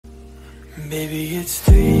Baby, it's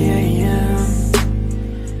 3 a.m.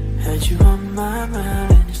 Had you on my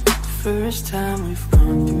mind, and it's not the first time we've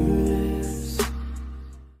gone through this.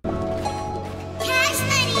 Cash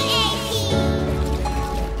money,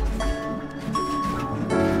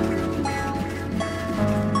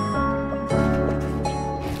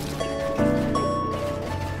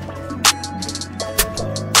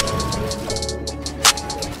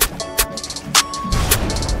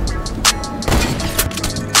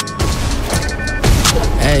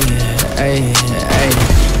 Hey,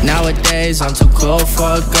 nowadays I'm too cool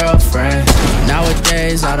for a girlfriend.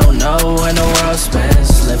 Nowadays I don't know when the world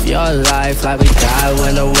spins. Live your life like we die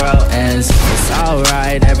when the world ends. It's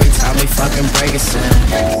alright every time we fucking break a sin.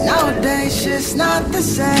 Nowadays shit's not the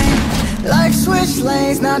same. Life switched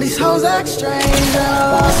lanes, now these hoes act strange. And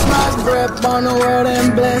I lost my grip on the world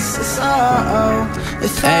and bliss. It's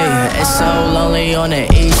it's so lonely on the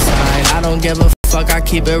east side. I don't give a fuck, I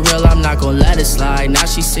keep it real, I'm not gon' let it slide. Now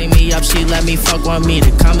she see me up, she let me fuck, want me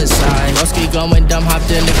to come inside. Broski going dumb,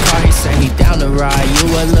 hopped in the car, he said he down to ride. You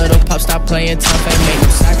a little pup, stop playing tough and make no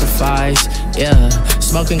sacrifice. Yeah,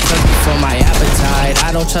 smoking cookie for my appetite.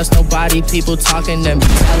 I don't trust nobody, people talking and be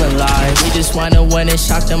telling lies. We just wanna win and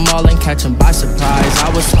shock them all and catch them by surprise.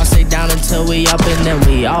 I was trying to stay down until we up and then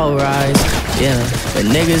we all rise. Yeah, but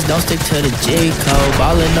niggas don't stick to the G code.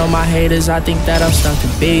 Ballin' on my haters, I think that I'm stuck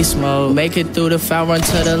in beast mode. Make it through the foul, run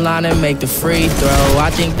to the line and make the free throw.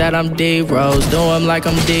 I think that I'm D-Rose, do 'em like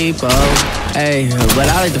I'm Debo. Hey, but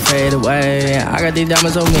I like to fade away. I got these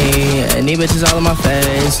diamonds on me, and these bitches all in my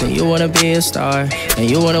face. And you wanna be a star, and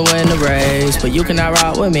you wanna win the race, but you cannot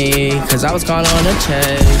ride with me, cause I was gone on the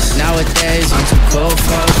chase. Nowadays, I'm too cool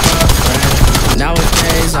for a girlfriend.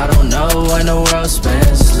 Nowadays, I don't know when the world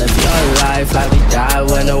spins. Live your life like we die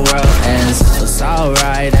when the world ends. So it's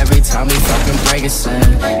alright every time we fucking break a sin.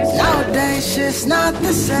 Nowadays shit's not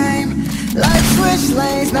the same. Life switched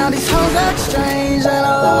lanes, now these hoes act strange. And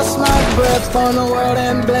I lost my grip on the world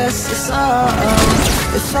and bliss.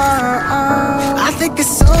 I think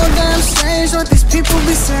it's so damn strange what these people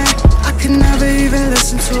be saying. I could never even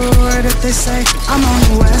listen to a word that they say. I'm on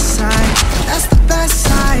the west side, that's the best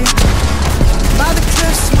side. By the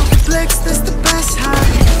cliff, smoking flicks, that's the best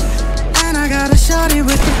high. And I got a shawty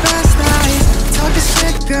with the best eyes. Talking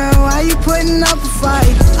shit, girl, why you putting up a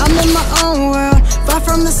fight? I'm in my own world, far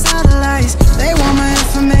from the satellites. They want my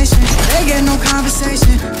information, they get no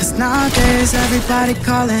conversation. Cause nowadays everybody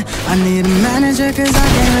calling. I need a manager cause I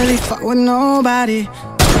can't really fuck with nobody.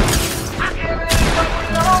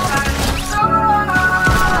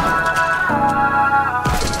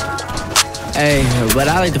 Hey, but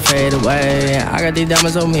I like to fade away. I got these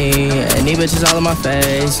diamonds on me, and these bitches all in my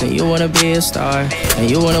face. And you wanna be a star,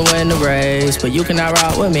 and you wanna win the race, but you cannot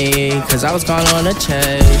ride with me, cause I was gone on the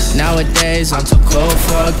chase. Nowadays, I'm too cool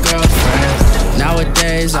for a girlfriend.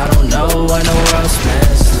 Nowadays, I don't know when the world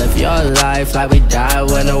spins. Live your life like we die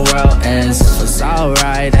when the world ends. So it's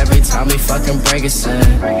alright every time we fucking break a sin.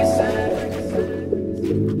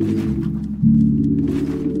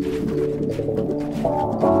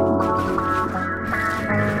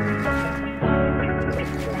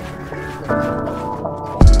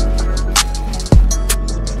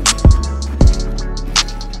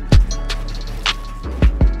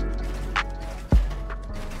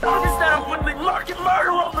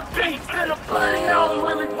 Murder on the beat, and I'm planning out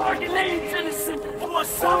really parking names innocent. For a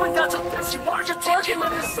song got your bitch, you march your twerking in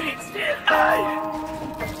the seats.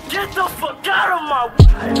 Get the fuck out of my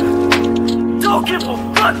way. Don't give a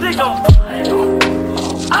fuck, nigga.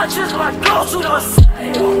 I just like girls who done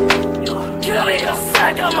say. Give me a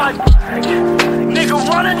sack of my bag. Nigga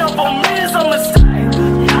running up on me is a mistake.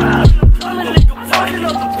 I'm coming, nigga, fucking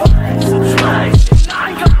up the place.